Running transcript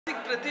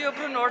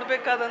ಪ್ರತಿಯೊಬ್ಬರು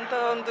ನೋಡಬೇಕಾದಂಥ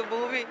ಒಂದು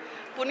ಮೂವಿ.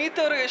 ಪುನೀತ್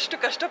ಅವರು ಎಷ್ಟು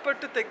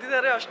ಕಷ್ಟಪಟ್ಟು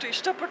ತೆಗೆದಿದ್ದಾರೆ, ಅಷ್ಟು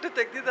ಇಷ್ಟಪಟ್ಟು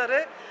ತೆಗೆದಿದ್ದಾರೆ.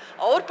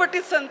 ಅವ್ರ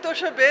ಪಟ್ಟಿದ ಸಂತೋಷ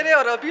ಬೇರೆ,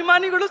 ಅವ್ರ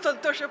ಅಭಿಮಾನಿಗಳು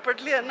ಸಂತೋಷ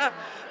ಪಡಲಿ ಅನ್ನೋ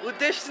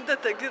ಉದ್ದೇಶದಿಂದ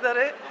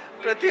ತೆಗೆದಿದ್ದಾರೆ.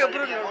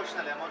 ಪ್ರತಿಯೊಬ್ಬರು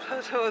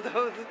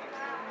ಹೌದೌದು.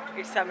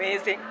 It's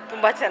amazing.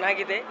 ತುಂಬ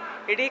ಚೆನ್ನಾಗಿದೆ.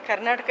 ಇಡೀ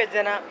ಕರ್ನಾಟಕ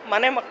ಜನ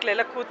ಮನೆ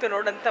ಮಕ್ಕಳೆಲ್ಲ ಕೂತು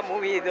ನೋಡೋಂಥ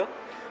ಮೂವಿ ಇದು.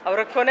 ಅವರ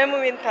ಕೊನೆ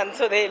ಮೂವಿ ಅಂತ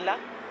ಅನಿಸೋದೇ ಇಲ್ಲ.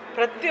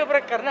 ಪ್ರತಿಯೊಬ್ಬರ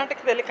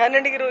ಕರ್ನಾಟಕದಲ್ಲಿ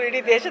ಕನ್ನಡಿಗರು ಇಡೀ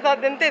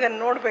ದೇಶದಾದ್ಯಂತ ಇದನ್ನು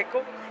ನೋಡಬೇಕು,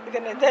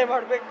 ಇದನ್ನು ಎಂಜಾಯ್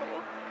ಮಾಡಬೇಕು.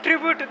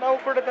 ಟ್ರಿಬ್ಯೂಟ್ ನಾವು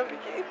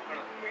ಕೊಡೋದವರಿಗೆ.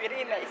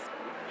 Very nice.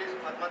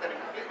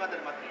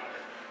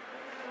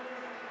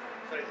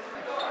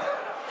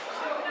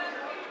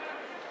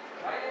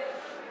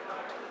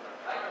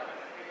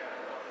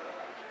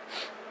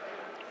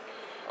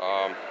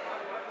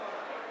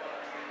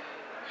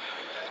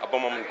 ಅಪ್ಪ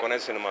ಅಮ್ಮನ ಕೊನೆ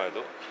ಸಿನಿಮಾ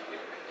ಇದು.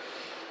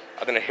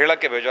 ಅದನ್ನು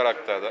ಹೇಳೋಕ್ಕೆ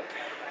ಬೇಜಾರಾಗ್ತಾ ಇದೆ.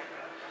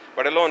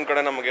 ಬಟ್ ಎಲ್ಲೋ ಒಂದು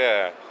ಕಡೆ ನಮಗೆ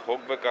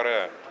ಹೋಗ್ಬೇಕಾದ್ರೆ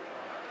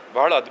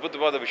ಬಹಳ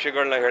ಅದ್ಭುತವಾದ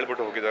ವಿಷಯಗಳನ್ನ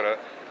ಹೇಳ್ಬಿಟ್ಟು ಹೋಗಿದ್ದಾರೆ.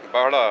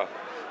 ಬಹಳ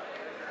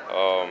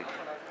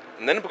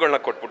ನೆನಪುಗಳನ್ನ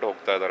ಕೊಟ್ಬಿಟ್ಟು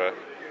ಹೋಗ್ತಾ ಇದ್ದಾರೆ.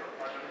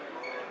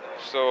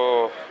 ಸೊ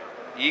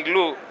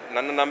ಈಗಲೂ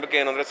ನನ್ನ ನಂಬಿಕೆ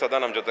ಏನಂದರೆ ಸದಾ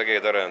ನಮ್ಮ ಜೊತೆಗೆ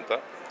ಇದ್ದಾರೆ ಅಂತ.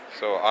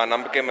 ಸೊ ಆ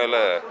ನಂಬಿಕೆ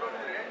ಮೇಲೆ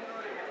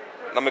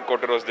ನಮಗೆ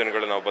ಕೊಟ್ಟಿರೋ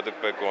ದಿನಗಳು ನಾವು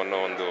ಬದುಕಬೇಕು ಅನ್ನೋ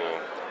ಒಂದು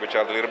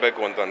ವಿಚಾರದಲ್ಲಿ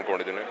ಇರಬೇಕು ಅಂತ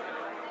ಅಂದ್ಕೊಂಡಿದ್ದೀನಿ.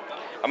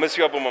 Miss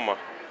you appam.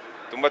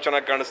 ತುಂಬ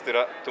ಚೆನ್ನಾಗಿ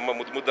ಕಾಣಿಸ್ತೀರಾ, ತುಂಬ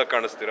ಮುದ್ದಾಗಿ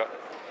ಕಾಣಿಸ್ತೀರಾ.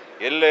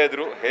 ಎಲ್ಲೇ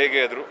ಇದ್ರು ಹೇಗೆ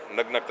ಇದ್ರು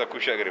ನಗ್ನಗ್ತಾ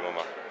ಖುಷಿಯಾಗಿರಿ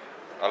ಮಮ್ಮ.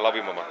 ಐ ಲವ್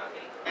ಯು ಮಮ್ಮ.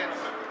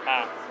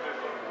 ಹಾಂ,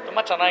 ತುಂಬ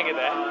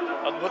ಚೆನ್ನಾಗಿದೆ,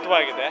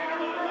 ಅದ್ಭುತವಾಗಿದೆ.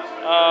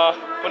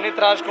 ಪುನೀತ್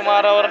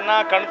ರಾಜ್ಕುಮಾರ್ ಅವ್ರನ್ನ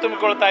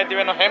ಕಣ್ತುಂಬಿಕೊಳ್ತಾ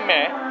ಇದ್ದೀವಿ ಅನ್ನೋ ಹೆಮ್ಮೆ.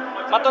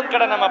 ಮತ್ತೊಂದು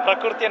ಕಡೆ ನಮ್ಮ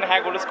ಪ್ರಕೃತಿಯನ್ನು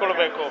ಹೇಗೆ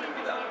ಉಳಿಸ್ಕೊಳ್ಬೇಕು,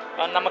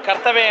 ನಮ್ಮ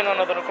ಕರ್ತವ್ಯ ಏನು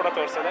ಅನ್ನೋದನ್ನು ಕೂಡ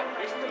ತೋರಿಸಿದೆ.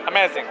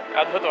 ಅಮೇಝಿಂಗ್,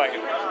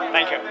 ಅದ್ಭುತವಾಗಿದೆ.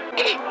 Thank you.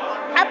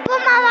 ಅಪ್ಪು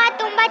ಮಾವ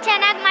ತುಂಬ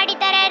ಚೆನ್ನಾಗಿ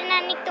ಮಾಡಿದ್ದಾರೆ.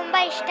 ನನಗೆ ತುಂಬ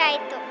ಇಷ್ಟ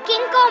ಆಯಿತು.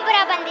 ಕಿಂಗ್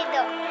ಕೋಬ್ರಾ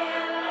ಬಂದಿದ್ದು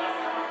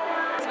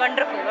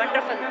ವಂಡರ್ಫುಲ್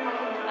ವಂಡರ್ಫುಲ್.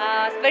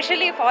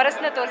 ಸ್ಪೆಷಲಿ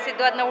ಫಾರೆಸ್ಟ್ನ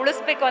ತೋರಿಸಿದ್ದು, ಅದನ್ನ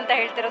ಉಳಿಸ್ಬೇಕು ಅಂತ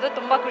ಹೇಳ್ತಿರೋದು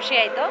ತುಂಬ ಖುಷಿ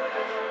ಆಯಿತು.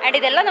 ಆ್ಯಂಡ್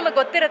ಇದೆಲ್ಲ ನಮಗೆ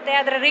ಗೊತ್ತಿರುತ್ತೆ,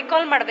 ಆದರೆ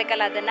ರೀಕಾಲ್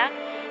ಮಾಡಬೇಕಲ್ಲ, ಅದನ್ನು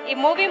ಈ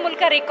ಮೂವಿ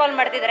ಮೂಲಕ ರೀಕಾಲ್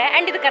ಮಾಡ್ತಿದ್ದಾರೆ.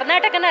 ಆ್ಯಂಡ್ ಇದು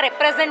ಕರ್ನಾಟಕನ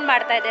ರೆಪ್ರೆಸೆಂಟ್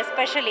ಮಾಡ್ತಾ ಇದೆ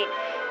ಸ್ಪೆಷಲಿ.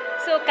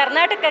 ಸೊ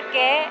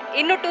ಕರ್ನಾಟಕಕ್ಕೆ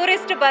ಇನ್ನೂ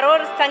ಟೂರಿಸ್ಟ್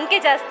ಬರೋರ ಸಂಖ್ಯೆ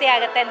ಜಾಸ್ತಿ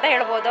ಆಗುತ್ತೆ ಅಂತ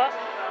ಹೇಳ್ಬೋದು.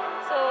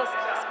 ಸೊ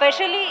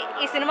ಸ್ಪೆಷಲಿ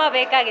ಈ ಸಿನಿಮಾ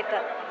ಬೇಕಾಗಿತ್ತು.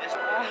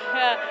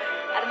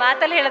 ಅದು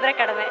ಮಾತಲ್ಲಿ ಹೇಳಿದ್ರೆ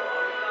ಕಡಿಮೆ,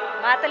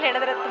 ಮಾತಲ್ಲಿ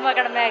ಹೇಳಿದ್ರೆ ತುಂಬ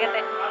ಕಡಿಮೆ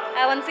ಆಗುತ್ತೆ.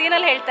 ಒಂದು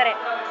ಸೀನಲ್ಲಿ ಹೇಳ್ತಾರೆ,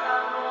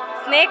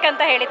 ಸ್ನೇಕ್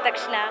ಅಂತ ಹೇಳಿದ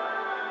ತಕ್ಷಣ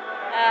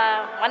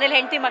ಮನೇಲಿ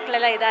ಹೆಂಡತಿ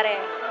ಮಕ್ಕಳೆಲ್ಲ ಇದ್ದಾರೆ,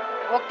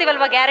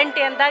 ಹೋಗ್ತೀವಲ್ವ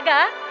ಗ್ಯಾರಂಟಿ ಅಂದಾಗ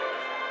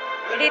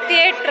ಇಡೀ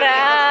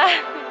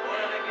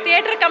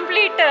ಥಿಯೇಟ್ರ್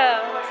ಕಂಪ್ಲೀಟ್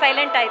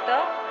ಸೈಲೆಂಟ್ ಆಯಿತು.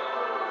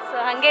 ಸೊ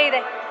ಹಾಗೆ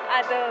ಇದೆ,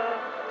 ಅದು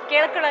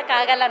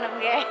ಕೇಳ್ಕೊಳಕ್ಕಾಗಲ್ಲ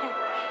ನಮಗೆ.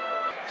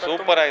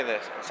 ಸೂಪರ್ ಆಗಿದೆ,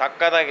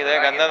 ಸಕ್ಕತ್ತಾಗಿದೆ.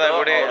 ಗಂಧದ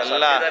ಗುಡಿ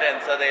ಎಲ್ಲ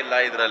ಅನ್ಸೋದೇ ಇಲ್ಲ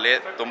ಇದರಲ್ಲಿ.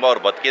 ತುಂಬ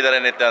ಅವ್ರು ಬದುಕಿದ್ದಾರೆ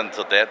ಅಂತ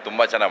ಅನಿಸುತ್ತೆ. ತುಂಬ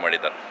ಚೆನ್ನಾಗಿ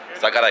ಮಾಡಿದ್ದಾರೆ,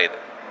 ಸಕ್ಕತ್ತಾಗಿದೆ.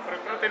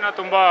 ಪ್ರಕೃತಿನ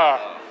ತುಂಬ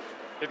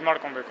ಇದು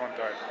ಮಾಡ್ಕೊಬೇಕು ಅಂತ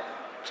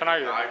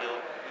ಚೆನ್ನಾಗಿದೆ.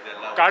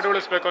 ಕಾಡು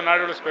ಉಳಿಸ್ಬೇಕು,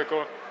 ನಾಡು ಉಳಿಸ್ಬೇಕು,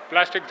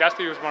 ಪ್ಲಾಸ್ಟಿಕ್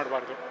ಜಾಸ್ತಿ ಯೂಸ್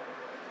ಮಾಡಬಾರ್ದು.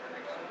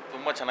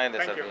 ತುಂಬ ಚೆನ್ನಾಗಿದೆ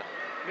ಸರ್.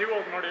 ನೀವು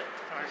ಹೋಗಿ ನೋಡಿ.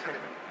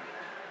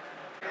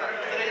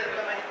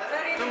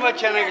 ತುಂಬ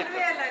ಚೆನ್ನಾಗಿತ್ತು.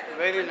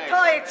 ವೆರಿ ನೈಸ್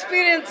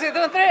ಎಕ್ಸ್ಪೀರಿಯನ್ಸ್ ಇದು.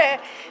 ಅಂದರೆ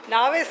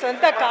ನಾವೇ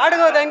ಸ್ವಂತ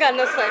ಕಾಡಿಗೆ ಹೋದಂಗೆ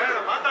ಅನ್ನಿಸ್ತಾ ಇತ್ತು.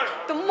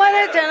 ತುಂಬಾ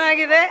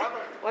ಚೆನ್ನಾಗಿದೆ.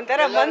 ಒಂಥರ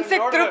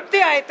ಮನಸ್ಸಿಗೆ ತೃಪ್ತಿ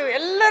ಆಯಿತು.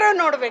 ಎಲ್ಲರೂ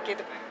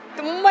ನೋಡಬೇಕಿದು.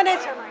 ತುಂಬಾ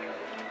ಚೆನ್ನಾಗಿದೆ.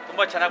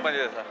 ತುಂಬ ಚೆನ್ನಾಗಿ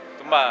ಬಂದಿದೆ ಸರ್.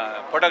 ತುಂಬ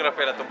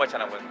ಫೋಟೋಗ್ರಫಿ ಎಲ್ಲ ತುಂಬ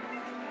ಚೆನ್ನಾಗಿ ಬಂದಿದೆ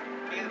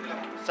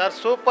ಸರ್.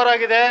 ಸೂಪರ್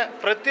ಆಗಿದೆ.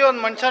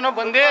 ಪ್ರತಿಯೊಂದು ಮನುಷ್ಯನೂ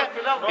ಬಂದು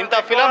ಇಂಥ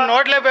ಫಿಲಮ್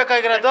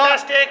ನೋಡಲೇಬೇಕಾಗಿರೋದು.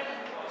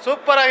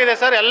 ಸೂಪರ್ ಆಗಿದೆ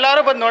ಸರ್,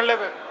 ಎಲ್ಲರೂ ಬಂದು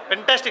ನೋಡಲೇಬೇಕು.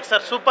 Fantastic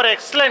sir, super,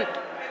 excellent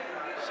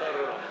sir.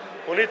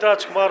 Puneeth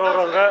Rajkumar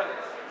ಅವರು ಅಂದರೆ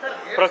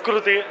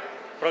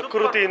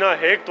ಪ್ರಕೃತಿನ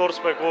ಹೇಗೆ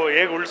ತೋರಿಸ್ಬೇಕು,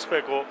 ಹೇಗೆ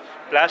ಉಳಿಸ್ಬೇಕು,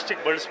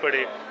 ಪ್ಲಾಸ್ಟಿಕ್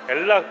ಬಳಸಬೇಡಿ,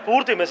 ಎಲ್ಲ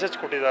ಪೂರ್ತಿ ಮೆಸೇಜ್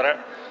ಕೊಟ್ಟಿದ್ದಾರೆ.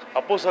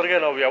 ಅಪ್ಪು ಸರ್ಗೆ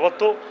ನಾವು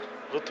ಯಾವತ್ತೂ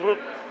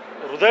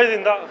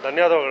ಹೃದಯದಿಂದ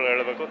ಧನ್ಯವಾದಗಳು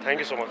ಹೇಳಬೇಕು.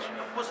 Thank you so much.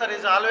 Appu sir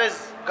is always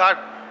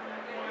god.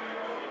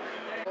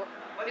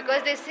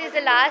 Because this is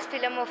the last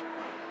film of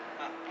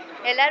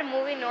ಎಲ್ಲರೂ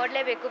ಮೂವಿ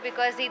ನೋಡಲೇಬೇಕು.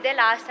 ಬಿಕಾಸ್ ಇದೇ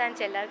ಲಾಸ್ಟ್ ಚಾನ್ಸ್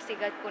ಎಲ್ಲರಿಗೂ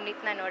ಸಿಗೋದು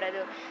ಪುನೀತ್ನ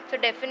ನೋಡೋದು. ಸೊ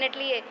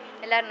ಡೆಫಿನೆಟ್ಲಿ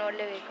ಎಲ್ಲರೂ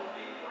ನೋಡಲೇಬೇಕು.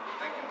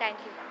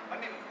 Thank you.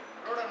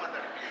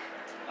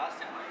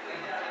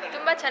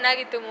 ತುಂಬ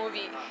ಚೆನ್ನಾಗಿತ್ತು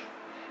ಮೂವಿ.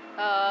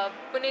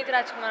 ಪುನೀತ್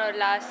ರಾಜ್ಕುಮಾರ್ ಅವ್ರ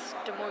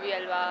ಲಾಸ್ಟ್ ಮೂವಿ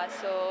ಅಲ್ವಾ,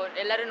 ಸೊ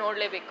ಎಲ್ಲರೂ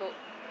ನೋಡಲೇಬೇಕು.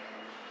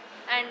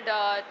 ಆ್ಯಂಡ್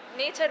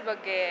ನೇಚರ್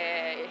ಬಗ್ಗೆ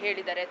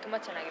ಹೇಳಿದ್ದಾರೆ, ತುಂಬ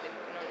ಚೆನ್ನಾಗಿದೆ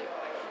ಮೂವಿ, ನೋಡಿ.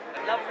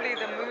 Lovely,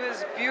 the movie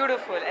is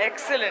beautiful,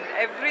 excellent.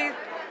 Every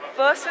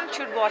person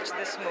should watch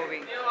this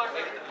movie.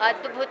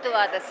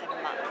 ಅದ್ಭುತವಾದ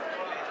cinema.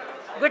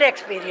 Good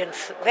experience,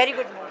 very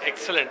good movie.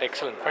 Excellent,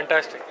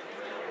 fantastic.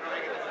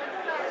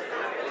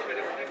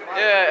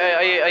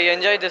 Yeah, I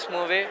enjoyed this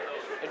movie.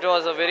 It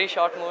was a very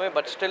short movie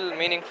but still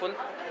meaningful.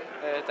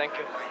 Thank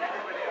you.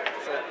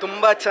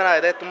 ತುಂಬ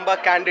ಚೆನ್ನಾಗಿದೆ, ತುಂಬ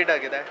candid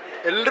ಆಗಿದೆ.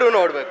 ಎಲ್ಲರೂ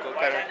ನೋಡಬೇಕು.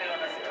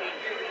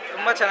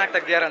 ತುಂಬ ಚೆನ್ನಾಗಿ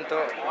ತೆಗ್ದಿಯಾರಂತೂ,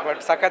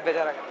 but ಸಖತ್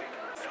ಬೇಜಾರಾಗುತ್ತೆ.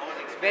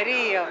 ವೆರಿ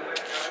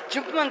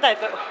ಜುಪ್ ಅಂತ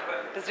ಆಯಿತು.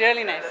 It is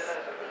really nice.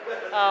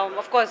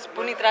 Of course,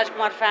 Puneeth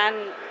Rajkumar fan,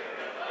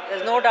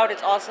 there's no doubt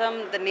it's awesome.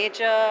 The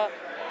nature,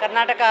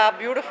 Karnataka,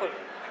 beautiful.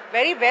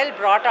 Very well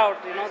brought out,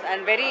 and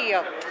very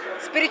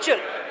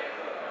spiritual.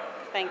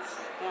 Thanks.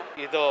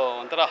 ಇದು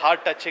ಒಂಥರ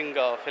heart touching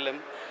film.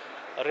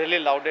 Really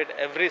loved it.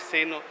 Every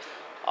ಸೀನು,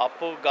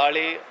 ಅಪ್ಪು,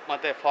 ಗಾಳಿ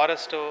ಮತ್ತು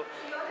forest,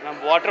 ನಮ್ಮ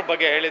water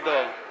ಬಗ್ಗೆ ಹೇಳಿದ್ದು.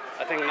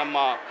 I think ನಮ್ಮ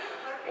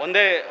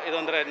ಒಂದೇ ಇದು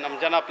ಅಂದರೆ ನಮ್ಮ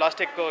ಜನ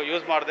ಪ್ಲಾಸ್ಟಿಕ್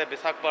ಯೂಸ್ ಮಾಡದೆ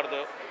ಬಿಸಾಕಬಾರ್ದು,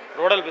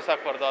 ರೋಡಲ್ಲಿ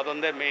ಬಿಸಾಕಬಾರ್ದು,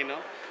 ಅದೊಂದೇ ಮೇಯ್ನು.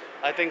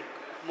 I think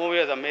movie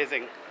was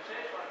amazing.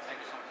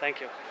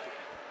 Thank you.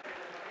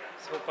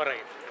 Super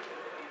ಆಗಿತ್ತು.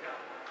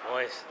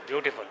 Voice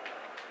beautiful.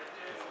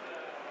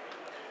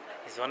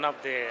 Is one of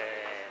the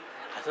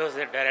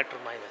associate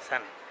director my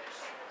sun,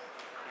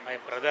 my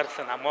brothers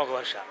ಅಮ್ಮೋಗ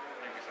ವರ್ಷ.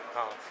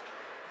 ಹಾಂ,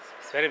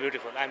 it's very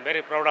beautiful. I am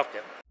very proud of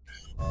them.